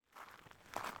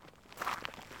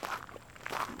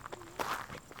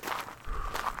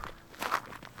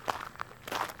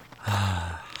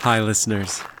Hi,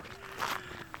 listeners.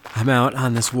 I'm out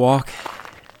on this walk,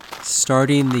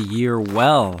 starting the year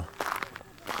well.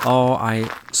 Oh, I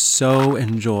so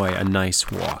enjoy a nice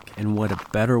walk, and what a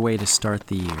better way to start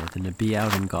the year than to be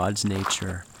out in God's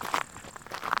nature.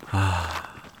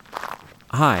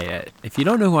 Hi, if you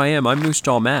don't know who I am, I'm Moose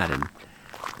Jaw Matt, and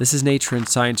this is Nature and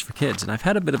Science for Kids, and I've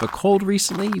had a bit of a cold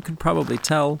recently, you can probably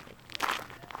tell,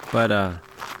 but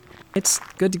it's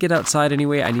good to get outside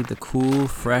anyway. I need the cool,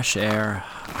 fresh air.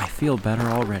 I feel better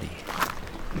already.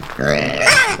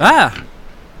 Ah!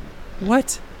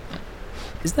 What?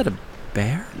 Is that a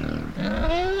bear?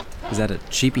 Is that a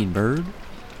cheeping bird?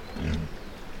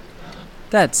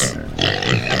 There's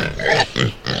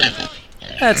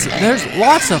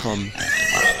lots of them.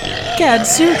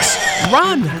 Gadzooks,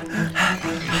 run!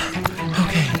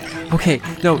 Okay,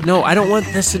 no, I don't want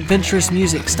this adventurous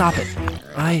music. Stop it.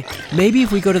 Maybe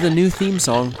if we go to the new theme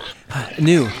song.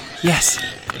 Yes.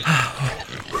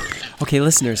 Okay,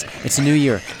 listeners, it's a new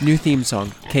year, new theme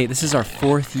song. Okay, this is our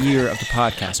 4th year of the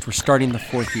podcast. We're starting the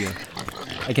 4th year.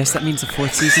 I guess that means the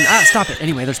 4th season. Stop it.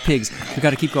 Anyway, there's pigs. We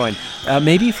gotta keep going.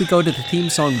 Maybe if we go to the theme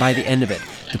song by the end of it,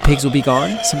 the pigs will be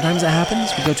gone. Sometimes that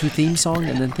happens. We go to a theme song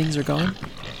and then things are gone.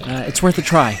 It's worth a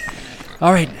try.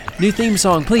 All right, new theme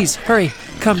song, please, hurry.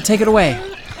 Come, take it away.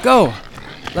 Go.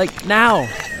 Like, now.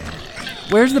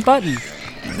 Where's the button?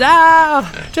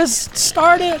 Just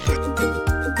start it.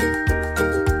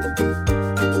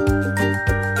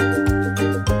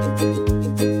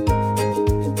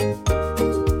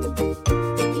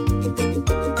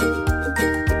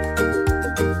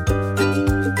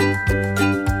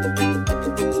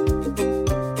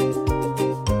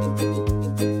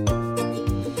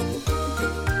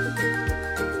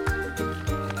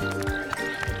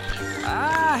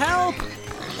 Help!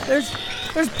 There's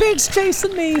pigs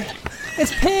chasing me.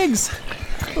 It's pigs.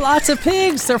 Lots of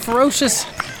pigs. They're ferocious.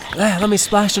 Let me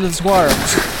splash into this water.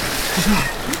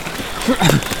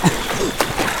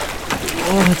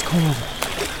 Oh, it's cold.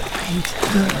 Wait.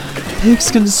 Pigs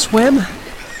can swim?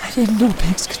 I didn't know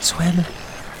pigs could swim.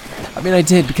 I mean, I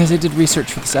did because I did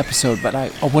research for this episode, but I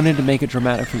wanted to make it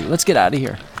dramatic for you. Let's get out of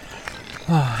here.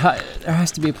 There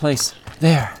has to be a place.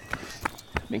 There.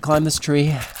 Let me climb this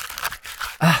tree.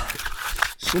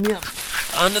 Shimmy up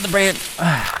onto the branch.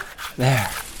 There.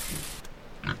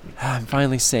 I'm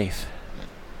finally safe.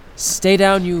 Stay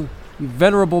down, you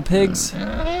venerable pigs.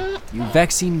 You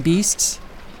vexing beasts.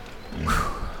 Whew.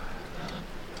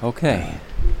 Okay.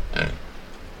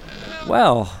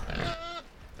 Well,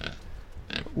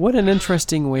 what an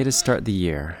interesting way to start the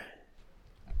year.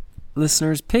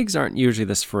 Listeners, pigs aren't usually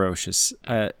this ferocious.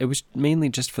 It was mainly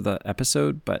just for the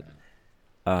episode, but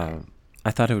I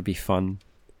thought it would be fun.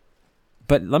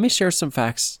 But let me share some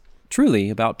facts, truly,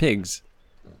 about pigs.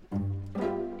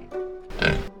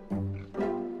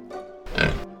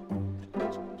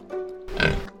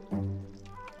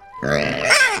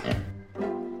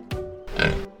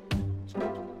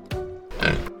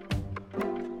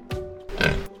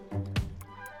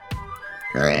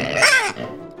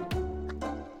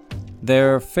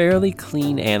 They're fairly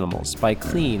clean animals. By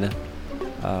clean,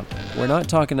 we're not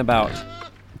talking about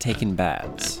taking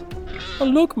baths. Oh,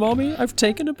 look, Mommy, I've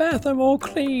taken a bath. I'm all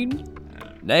clean.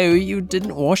 No, you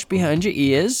didn't wash behind your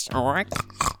ears. No,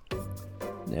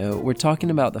 we're talking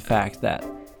about the fact that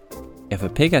if a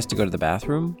pig has to go to the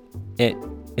bathroom,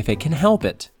 if it can help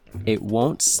it, it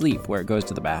won't sleep where it goes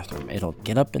to the bathroom. It'll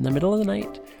get up in the middle of the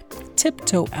night,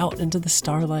 tiptoe out into the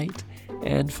starlight,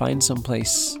 and find some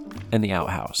place in the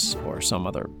outhouse or some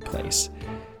other place.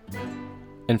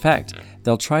 In fact,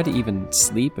 they'll try to even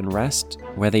sleep and rest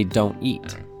where they don't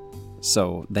eat.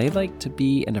 So they like to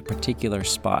be in a particular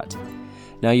spot.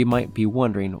 Now you might be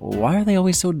wondering, why are they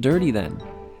always so dirty then?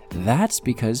 That's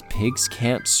because pigs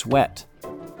can't sweat.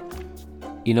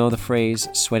 You know the phrase,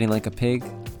 sweating like a pig?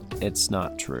 It's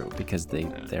not true because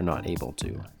they're not able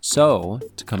to. So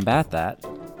to combat that,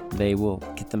 they will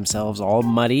get themselves all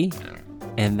muddy,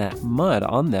 and that mud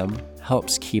on them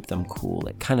helps keep them cool.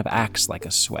 It kind of acts like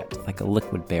a sweat, like a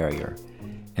liquid barrier,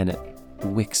 and it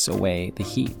wicks away the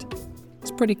heat. It's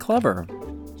pretty clever.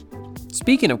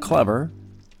 Speaking of clever,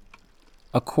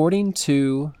 according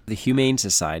to the Humane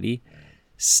Society,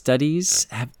 studies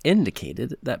have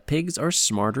indicated that pigs are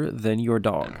smarter than your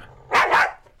dog.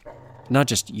 Not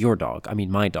just your dog, I mean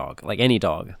my dog, like any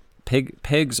dog.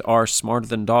 Pigs are smarter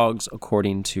than dogs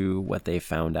according to what they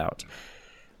found out.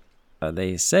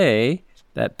 They say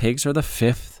that pigs are the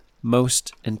 5th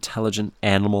most intelligent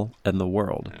animal in the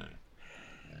world.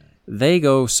 They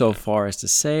go so far as to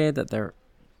say that they're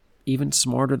even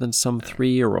smarter than some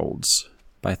 3-year-olds.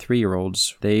 By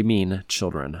 3-year-olds, they mean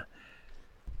children.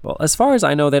 Well, as far as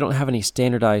I know, they don't have any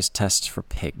standardized tests for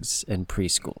pigs in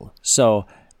preschool. So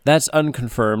that's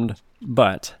unconfirmed,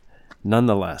 but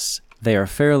nonetheless, they are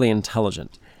fairly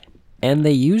intelligent. And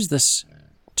they use this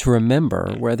to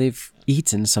remember where they've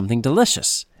eaten something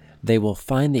delicious. They will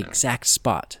find the exact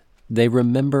spot. They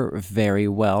remember very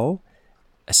well,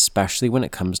 especially when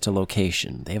it comes to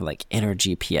location. They have like inner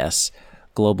GPS,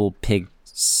 global pig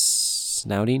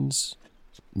snoutings.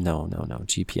 No,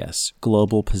 GPS,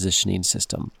 global positioning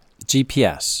system.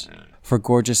 GPS for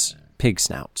gorgeous pig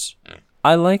snouts.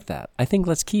 I like that. I think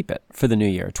let's keep it for the new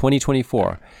year,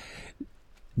 2024.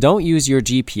 Don't use your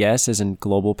GPS as in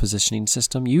global positioning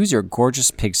system. Use your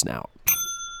gorgeous pig snout.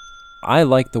 I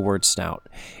like the word snout.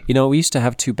 You know, we used to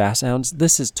have 2 basset hounds.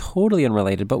 This is totally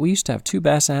unrelated, but we used to have 2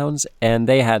 basset hounds, and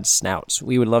they had snouts.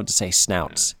 We would love to say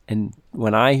snouts. And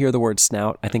when I hear the word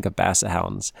snout, I think of basset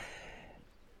hounds.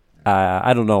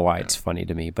 I don't know why it's funny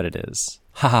to me, but it is.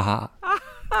 Ha ha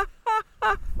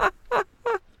ha.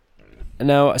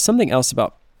 Now, something else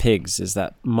about pigs is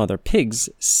that mother pigs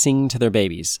sing to their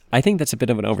babies. I think that's a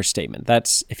bit of an overstatement.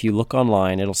 That's, if you look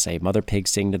online, it'll say mother pigs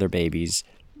sing to their babies.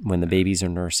 When the babies are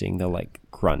nursing, they'll like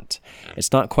grunt.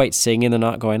 It's not quite singing. They're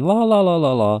not going la la la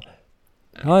la la.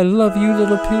 I love you,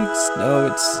 little pigs. No,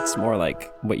 it's more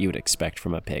like what you would expect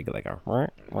from a pig, like a.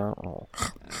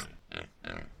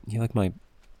 You like my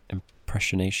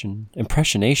impersonation,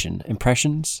 impigination?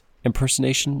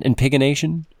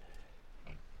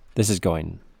 This is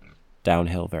going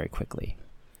downhill very quickly.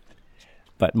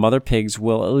 But mother pigs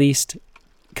will at least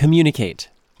communicate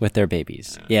with their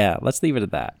babies. Yeah, let's leave it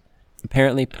at that.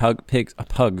 Apparently pigs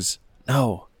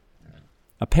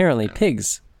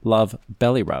love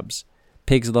belly rubs.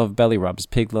 Pigs love belly rubs.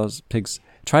 Pigs.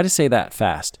 Try to say that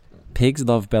fast. Pigs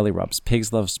love belly rubs.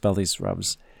 Pigs love belly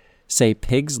rubs. Say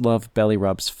pigs love belly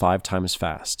rubs 5 times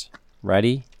fast.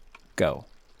 Ready? Go.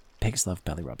 Pigs love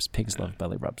belly rubs. Pigs love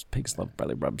belly rubs. Pigs love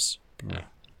belly rubs.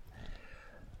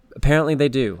 Apparently they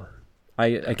do.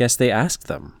 I guess they asked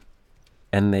them.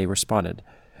 And they responded.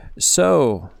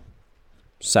 So,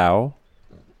 Sow,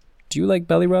 do you like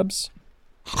belly rubs?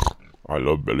 I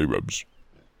love belly rubs.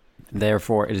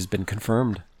 Therefore, it has been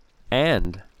confirmed.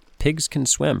 And pigs can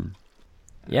swim.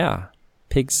 Yeah,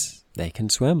 pigs, they can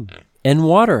swim. In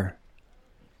water.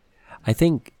 I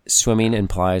think swimming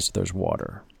implies there's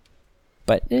water.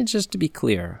 But just to be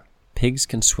clear, pigs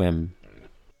can swim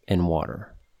in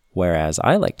water. Whereas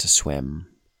I like to swim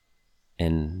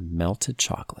in melted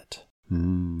chocolate.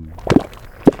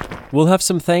 We'll have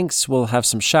some thanks. We'll have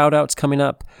some shout outs coming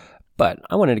up. But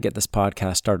I wanted to get this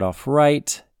podcast started off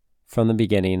right from the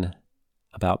beginning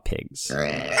about pigs.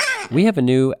 We have a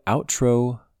new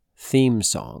outro theme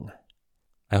song.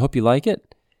 I hope you like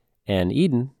it. And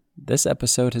Eden, this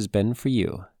episode has been for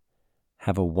you.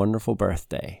 Have a wonderful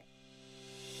birthday.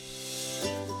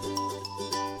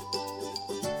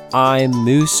 I'm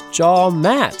Moose Jaw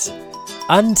Matt.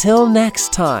 Until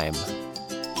next time,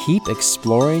 keep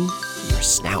exploring your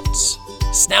snouts.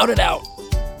 Snout it out.